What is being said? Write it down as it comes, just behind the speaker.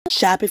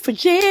Shopping for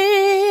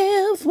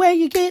gems, where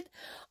you get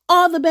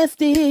all the best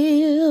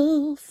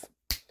deals.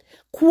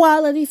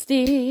 Quality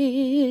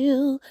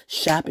still.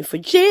 Shopping for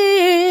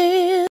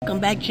gems. Welcome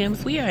back,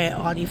 gems. We are at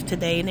Aldi's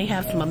today, and they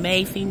have some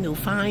amazing new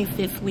finds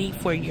this week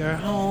for your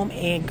home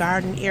and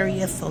garden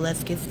area. So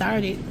let's get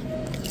started.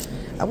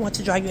 I want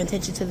to draw your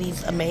attention to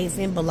these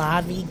amazing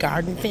Balavi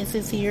garden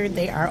fences here.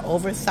 They are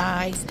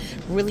oversized,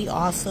 really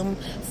awesome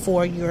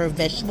for your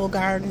vegetable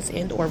gardens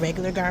and or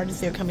regular gardens.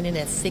 They're coming in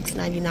at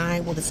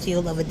 $6.99 with a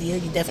steal of a deal.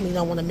 You definitely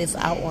don't want to miss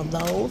out on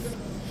those.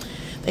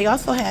 They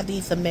also have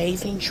these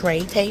amazing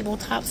tray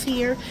tabletops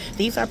here.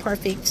 These are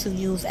perfect to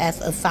use as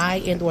a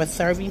side and or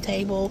serving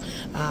table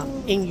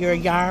in your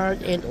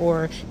yard and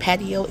or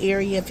patio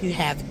area. If you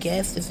have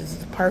guests, this is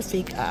the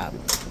perfect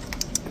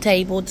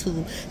table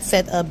to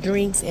set up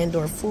drinks and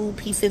or food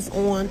pieces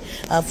on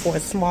for a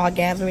small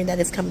gathering. That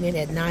is coming in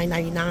at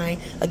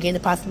 $9.99. Again, the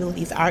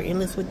possibilities are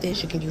endless with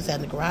this. You can use that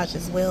in the garage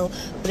as well,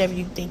 whatever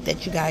you think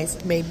that you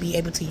guys may be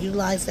able to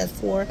utilize that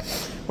for.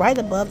 Right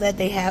above that,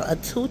 they have a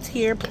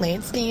two-tier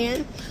plant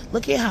stand.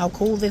 Look at how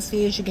cool this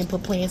is. You can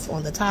put plants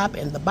on the top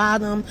and the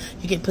bottom.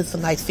 You can put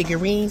some nice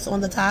figurines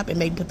on the top and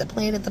maybe put the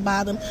plant at the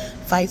bottom,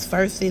 vice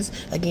versa.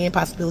 Again,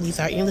 possibilities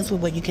are endless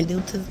with what you can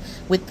do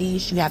with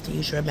these. You have to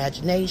use your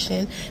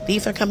imagination.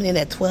 These are coming in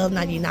at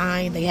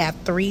 $12.99. They have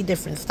 3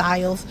 different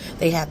styles.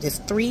 They have this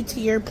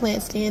 3-tier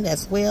plant stand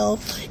as well,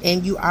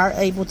 and you are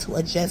able to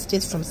adjust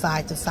this from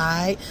side to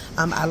side.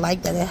 I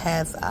like that it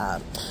has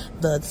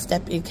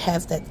it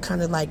has that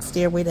kind of like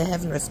stairway to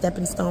heaven or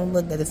stepping stone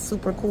look that is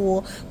super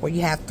cool, where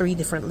you have 3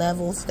 different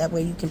levels. That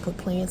way you can put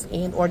plants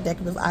and or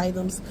decorative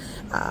items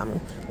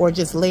or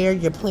just layer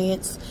your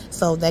plants,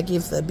 so that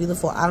gives a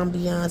beautiful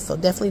ambiance. So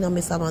definitely don't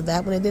miss out on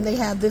that one. And then they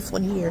have this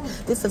one here.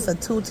 This is a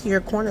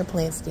 2-tier corner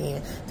plant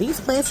stand. These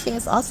plant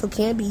stands also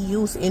can be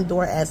used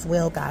indoor as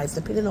well, guys,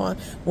 depending on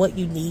what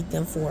you need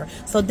them for.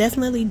 So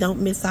definitely don't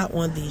miss out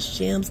on these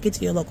gems. Get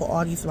to your local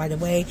Aldi's right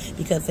away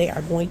because they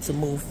are going to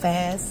move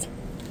fast.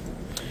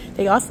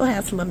 They also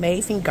have some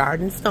amazing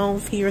garden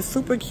stones here,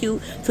 super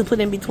cute to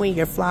put in between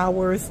your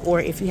flowers, or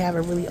if you have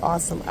a really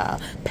awesome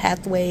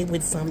pathway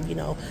with some,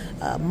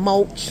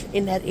 mulch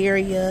in that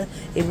area.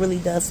 It really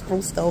does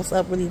spruce those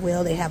up really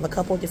well. They have a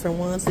couple of different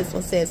ones. This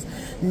one says,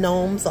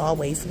 "Gnomes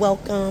always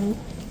welcome."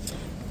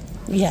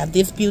 You have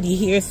this beauty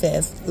here, it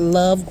says,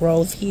 "Love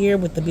grows here,"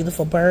 with the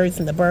beautiful birds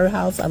in the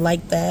birdhouse. I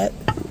like that.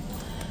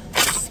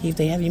 See if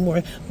they have any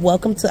more.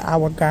 "Welcome to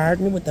our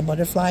garden," with the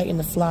butterfly and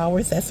the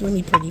flowers. That's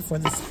really pretty for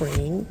the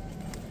spring.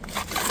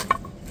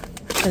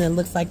 And it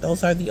looks like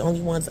those are the only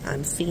ones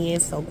I'm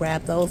seeing, so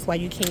grab those while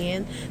you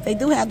can. They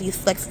do have these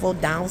flexible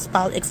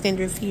downspout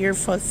extenders here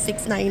for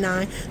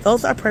 $6.99.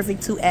 Those are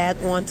perfect to add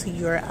on to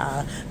your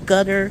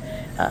gutter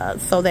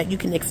so that you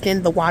can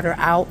extend the water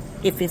out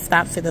if it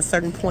stops at a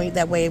certain point.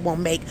 That way it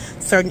won't make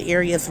certain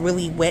areas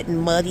really wet and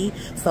muddy.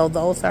 So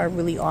those are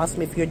really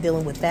awesome if you're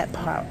dealing with that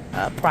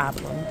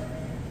problem.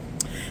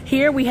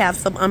 Here we have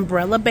some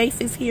umbrella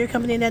bases here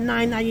coming in at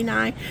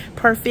 $9.99.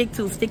 Perfect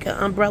to stick an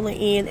umbrella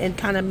in and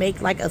kind of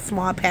make like a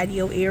small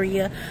patio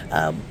area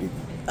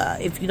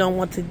if you don't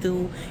want to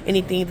do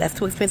anything that's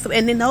too expensive.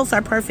 And then those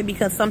are perfect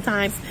because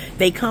sometimes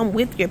they come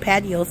with your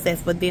patio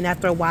sets, but then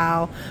after a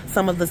while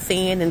some of the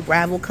sand and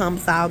gravel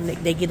comes out and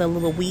they get a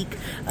little weak.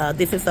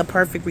 This is a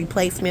perfect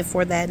replacement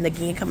for that, and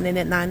again, coming in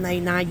at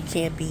 $9.99, you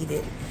can't beat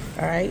it.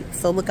 All right,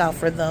 so look out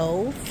for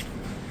those.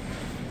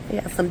 We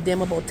have some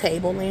dimmable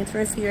table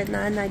lanterns here at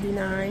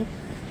 $9.99.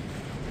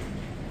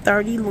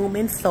 30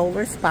 lumen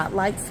solar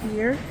spotlights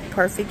here.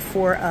 Perfect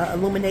for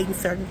illuminating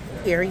certain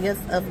areas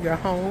of your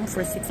home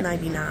for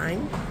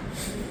 $6.99.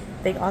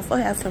 They also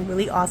have some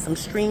really awesome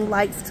string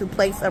lights to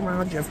place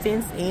around your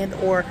fence and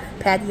or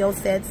patio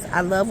sets. I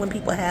love when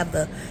people have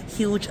the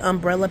huge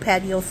umbrella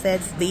patio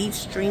sets. These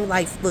string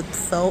lights look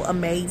so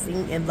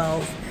amazing in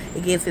those.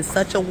 It gives it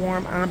such a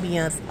warm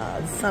ambiance.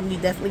 Something you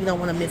definitely don't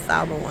want to miss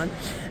out on.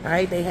 All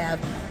right, they have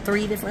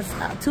 2 different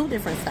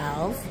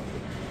styles.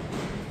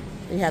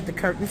 They have the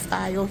curtain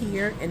style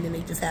here, and then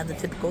they just have the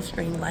typical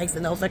string lights,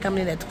 and those are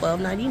coming in at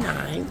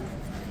 $12.99.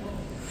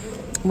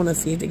 I want to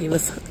see if they give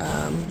us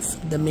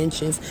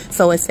dimensions.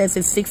 So it says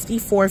it's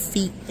 64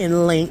 feet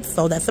in length,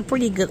 so that's a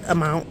pretty good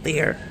amount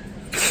there.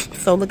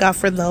 So look out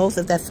for those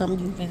if that's something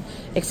you've been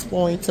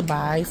exploring to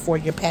buy for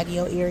your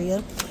patio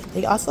area.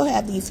 They also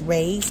have these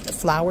raised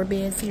flower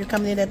beds here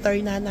coming in at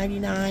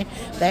 $39.99.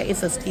 That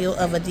is a steal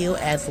of a deal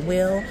as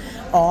well.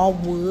 All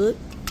wood.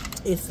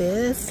 It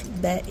says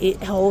that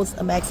it holds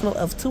a maximum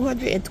of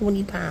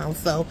 220 pounds.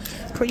 So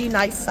pretty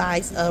nice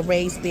size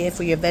raised bed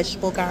for your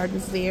vegetable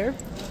gardens there.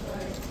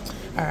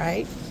 All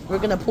right. We're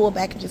going to pull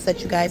back and just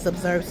let you guys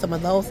observe some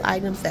of those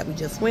items that we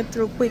just went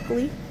through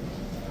quickly.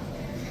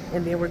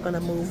 And then we're going to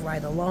move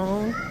right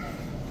along.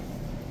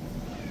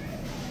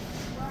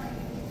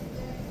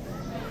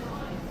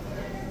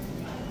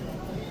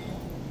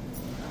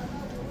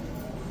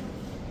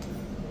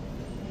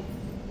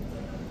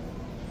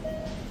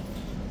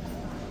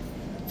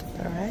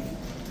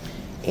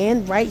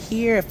 And right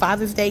here,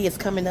 Father's Day is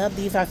coming up.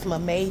 These are some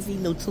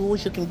amazing new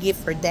tools you can get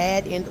for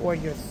dad and or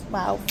your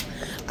spouse.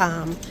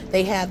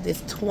 They have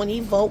this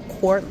 20-volt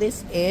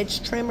cordless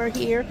edge trimmer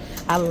here.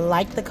 I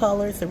like the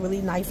color. It's a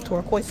really nice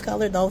turquoise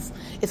color.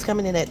 It's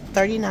coming in at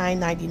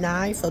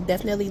 $39.99, so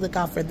definitely look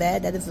out for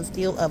that. That is a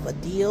steal of a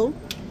deal.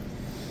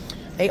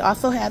 They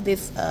also have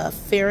this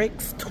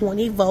Ferrix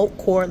 20-volt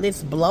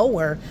cordless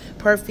blower.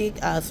 Perfect.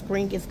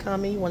 Spring is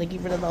coming. You want to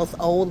get rid of those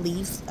old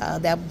leaves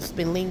that's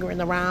been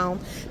lingering around,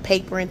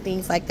 paper and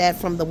things like that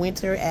from the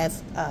winter.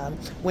 As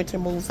winter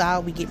moves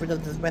out, we get rid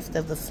of the rest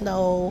of the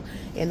snow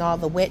and all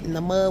the wet and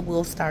the mud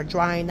will start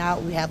drying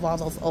out. We have all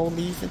those old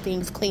leaves and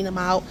things. Clean them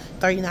out.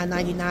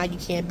 $39.99. You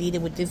can't beat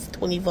it with this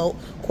 20-volt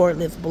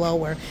cordless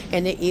blower.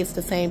 And it is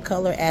the same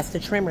color as the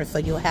trimmer, so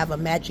you'll have a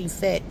matching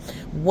set.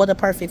 What a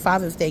perfect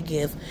Father's Day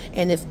gift.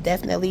 And it's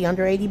definitely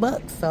under 80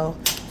 bucks. So,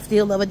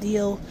 steal of a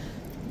deal.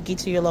 Get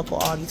to your local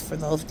Aldi's for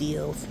those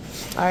deals.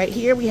 Alright,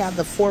 here we have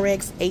the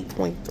Forex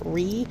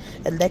 8.3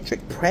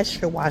 electric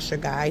pressure washer,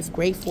 guys.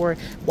 Great for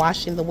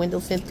washing the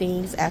windows and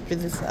things after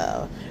this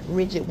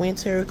rigid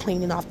winter,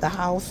 cleaning off the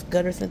house,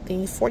 gutters and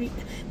things.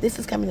 This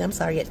is coming, I'm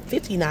sorry, at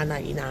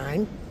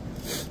 $59.99.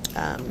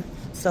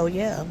 So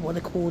yeah, what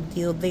a cool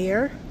deal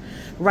there.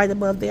 Right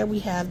above there, we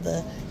have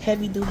the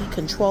heavy-duty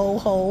control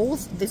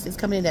hose. This is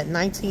coming in at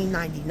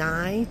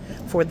 $19.99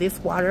 for this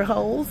water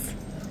hose.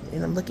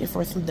 And I'm looking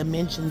for some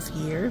dimensions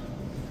here.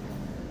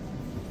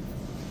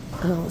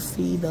 I don't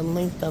see the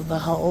length of the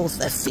hose.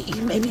 Let's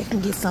see. Maybe I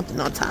can get something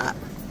on top.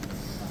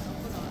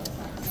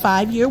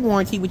 5-year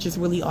warranty, which is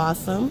really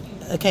awesome.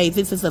 Okay,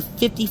 this is a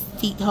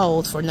 50-feet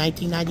hose for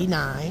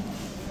 $19.99.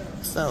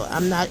 So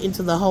I'm not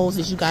into the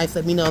hoses. You guys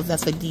let me know if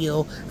that's a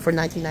deal for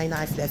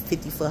 $19.99 for that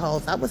 50-foot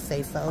hose. I would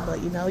say so,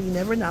 but you know, you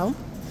never know.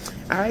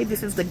 All right,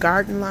 this is the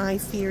Garden Line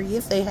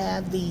series. They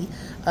have the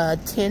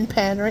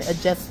 10-pattern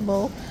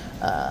adjustable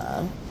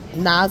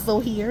nozzle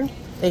here.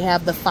 They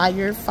have the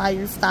fire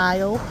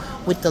style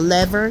with the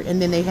lever,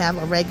 and then they have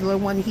a regular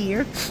one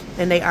here,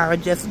 and they are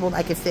adjustable.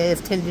 Like it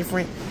says, 10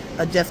 different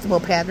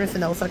adjustable patterns,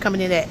 and those are coming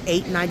in at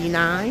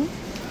 $8.99.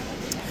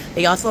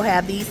 They also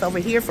have these over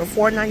here for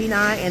 $4.99,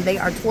 and they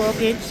are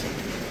 12-inch.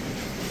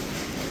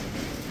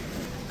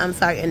 I'm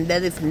sorry, and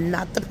that is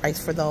not the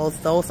price for those.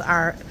 Those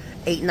are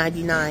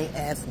 $8.99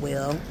 as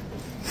well.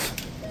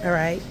 All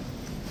right.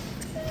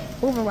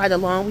 Moving right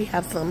along, we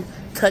have some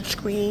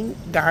touchscreen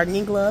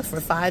gardening gloves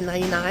for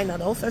 $5.99. Now,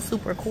 those are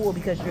super cool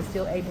because you're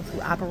still able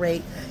to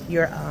operate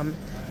your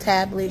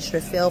tablets,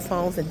 your cell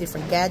phones, and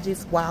different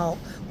gadgets while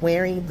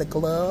wearing the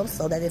gloves.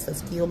 So that is a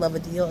steal of a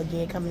deal.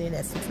 Again, coming in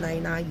at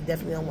 $6.99. You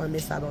definitely don't want to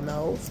miss out on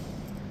those.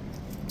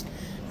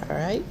 All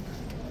right.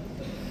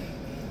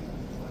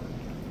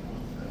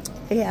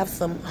 They have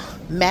some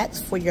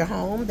mats for your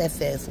home that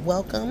says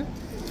welcome.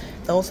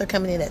 Those are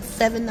coming in at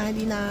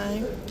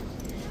 $7.99.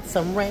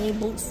 Some rain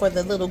boots for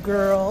the little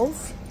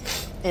girls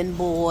and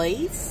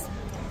boys.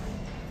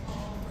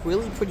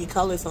 Really pretty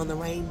colors on the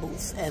rain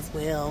boots as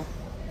well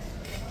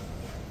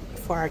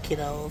for our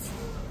kiddos.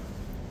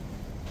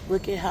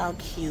 Look at how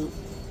cute.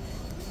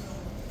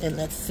 And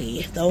let's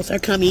see, those are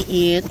coming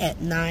in at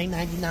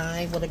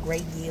 $9.99. What a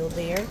great deal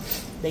there.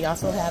 They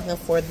also have them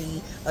for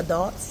the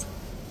adults,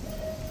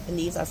 and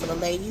these are for the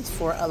ladies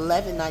for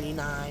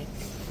 $11.99.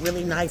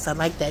 Really nice. I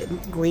like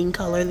that green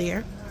color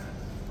there.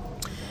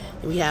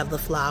 And we have the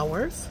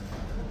flowers,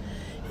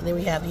 and then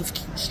we have these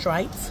cute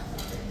stripes,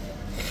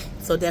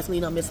 so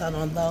definitely don't miss out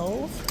on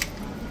those.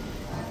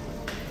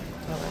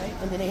 All right,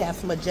 and then they have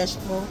some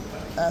adjustable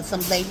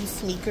some lady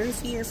sneakers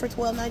here for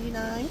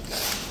 $12.99.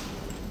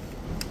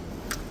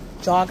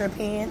 Jogger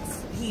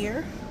pants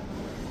here,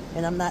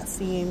 and I'm not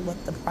seeing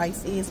what the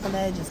price is on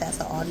that. It just has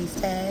an Aldi's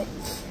tag,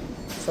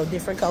 so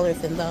different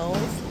colors in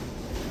those.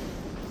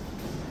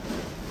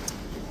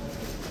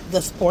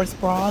 The sports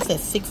bras at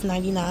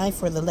 $6.99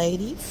 for the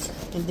ladies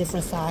in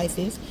different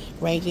sizes,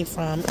 ranging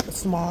from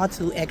small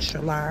to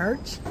extra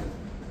large.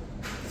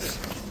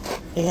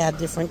 They have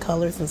different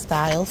colors and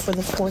styles for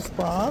the sports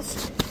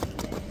bras.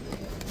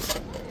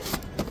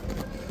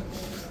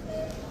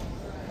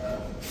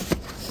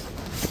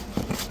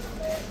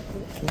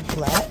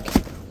 Black.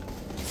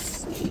 Let's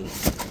see.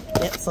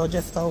 Yep, so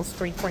just those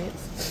 3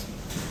 prints.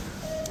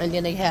 And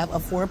then they have a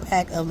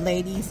 4-pack of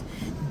ladies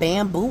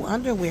bamboo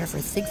underwear for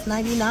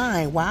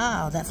 $6.99.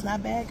 Wow, that's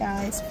not bad,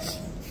 guys.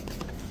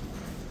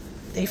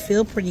 They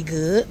feel pretty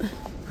good.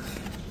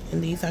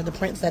 And these are the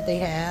prints that they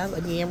have,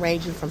 again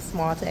ranging from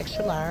small to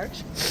extra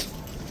large.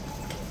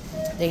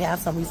 They have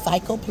some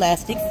recycled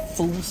plastic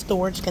food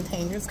storage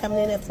containers coming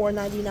in at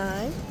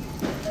 $4.99.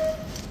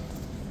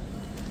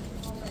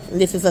 And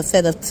this is a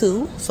set of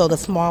 2, so the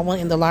small one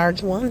and the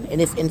large one,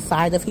 and it's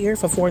inside of here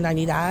for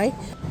 $4.99.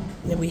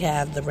 Then we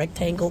have the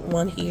rectangle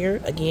one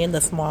here. Again, the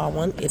small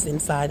one is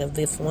inside of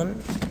this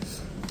one.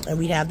 And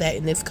we have that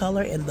in this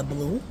color and the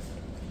blue.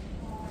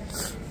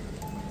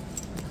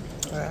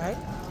 Alright.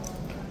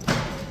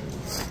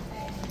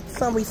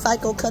 Some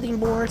recycled cutting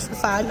boards for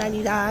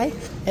 $5.99.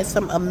 And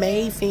some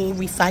amazing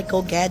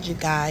recycled gadget,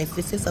 guys.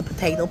 This is a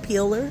potato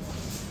peeler,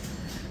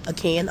 a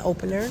can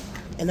opener,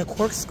 and a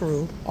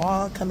corkscrew.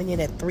 All coming in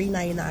at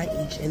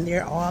 $3.99 each. And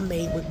they're all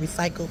made with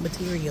recycled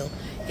material.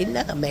 Isn't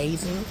that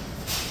amazing?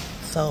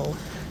 So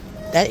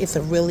that is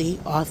a really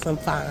awesome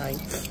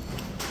find.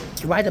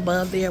 Right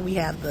above there, we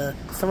have the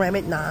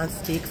ceramic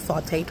non-stick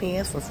saute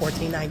pans for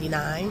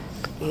 $14.99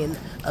 in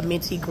a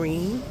minty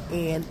green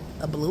and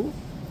a blue.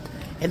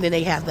 And then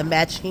they have the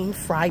matching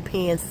fry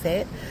pan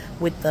set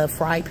with the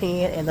fry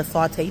pan and the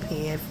saute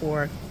pan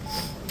for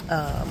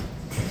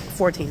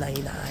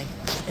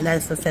 $14.99. And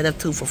that's a set of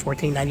 2 for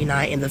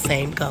 $14.99 in the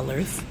same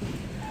colors.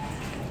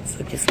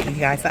 So just to give you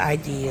guys an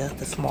idea,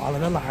 the small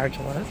and the large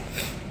one.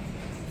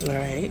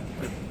 Alright.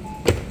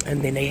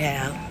 And then they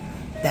have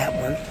that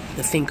one,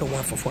 the single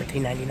one for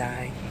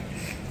 $14.99.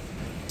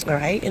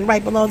 Alright, and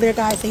right below there,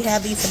 guys, they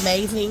have these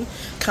amazing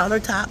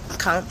countertop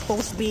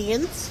compost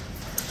bins.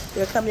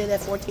 They're coming in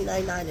at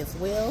 $14.99 as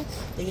well.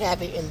 They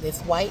have it in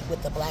this white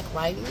with the black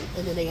writing,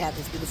 and then they have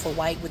this beautiful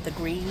white with the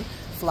green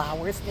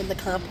flowers and the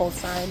compost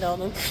sign on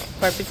them.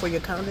 Perfect for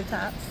your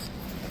countertops.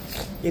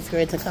 If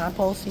you're into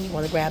composting, you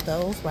want to grab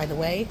those right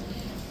away.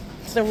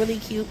 Some really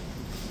cute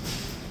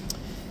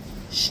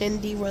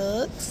shindy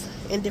rugs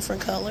in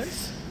different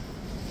colors.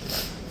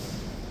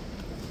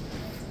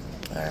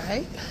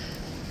 Alright,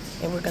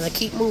 and we're going to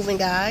keep moving,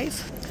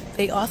 guys.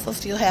 They also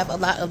still have a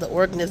lot of the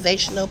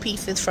organizational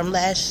pieces from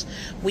last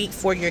week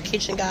for your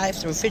kitchen,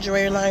 guys. The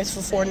refrigerator lines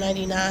for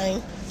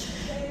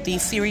 $4.99. The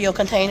cereal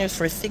containers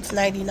for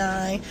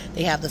 $6.99.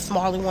 They have the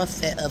smaller one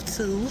set of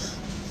 2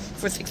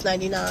 for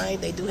 $6.99.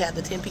 They do have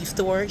the 10-piece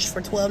storage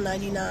for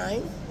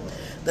 $12.99.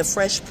 The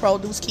fresh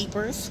produce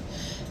keepers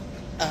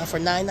for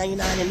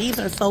 $9.99. And these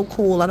are so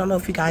cool. I don't know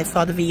if you guys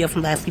saw the video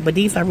from last week, but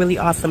these are really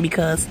awesome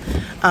because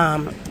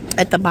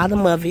at the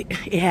bottom of it,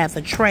 it has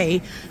a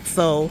tray.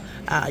 So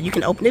you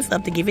can open this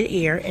up to give it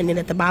air. And then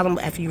at the bottom,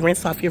 after you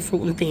rinse off your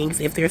fruit and things,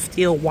 if there's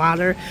still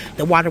water,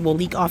 the water will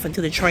leak off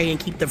into the tray and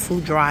keep the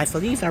fruit dry. So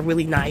these are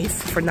really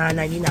nice for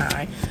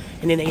 $9.99.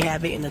 And then they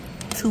have it in a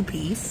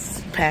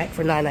 2-piece pack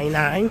for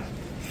 $9.99.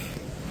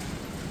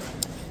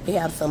 They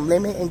have some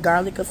lemon and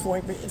garlic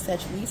assortment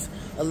accessories.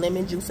 A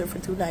lemon juicer for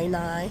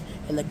 $2.99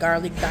 and the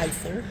garlic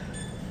dicer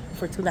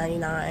for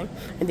 $2.99.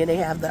 And then they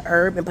have the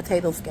herb and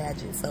potato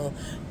gadget. So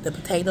the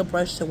potato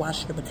brush to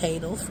wash your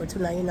potatoes for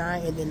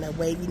 $2.99, and then the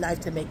wavy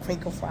knife to make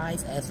crinkle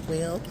fries as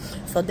well.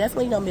 So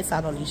definitely don't miss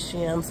out on these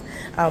gems.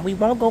 We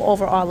won't go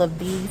over all of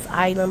these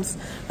items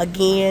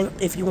again.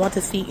 If you want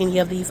to see any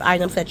of these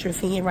items that you're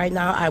seeing right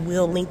now, I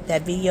will link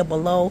that video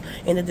below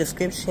in the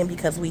description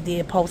because we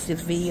did post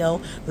this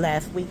video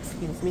last week,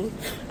 excuse me.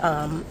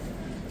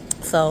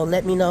 So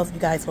let me know if you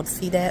guys want to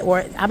see that,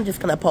 or I'm just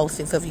going to post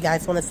it. So if you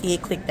guys want to see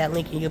it, click that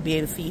link and you'll be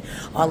able to see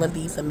all of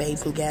these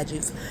amazing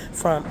gadgets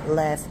from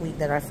last week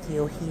that are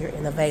still here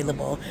and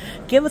available.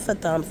 Give us a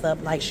thumbs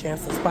up, like, share,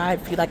 and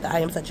subscribe if you like the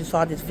items that you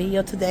saw in this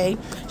video today.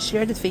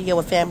 Share this video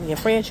with family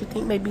and friends you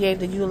think may be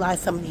able to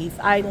utilize some of these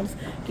items.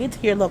 Get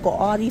to your local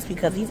Aldi's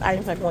because these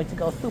items are going to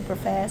go super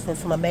fast, and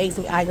some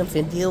amazing items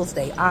and deals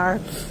they are.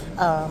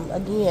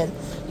 Again,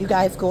 you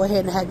guys go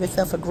ahead and have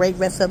yourself a great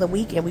rest of the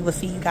week, and we will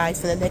see you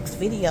guys in the next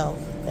video.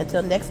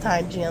 Until next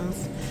time,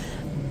 gems.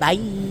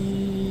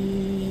 Bye.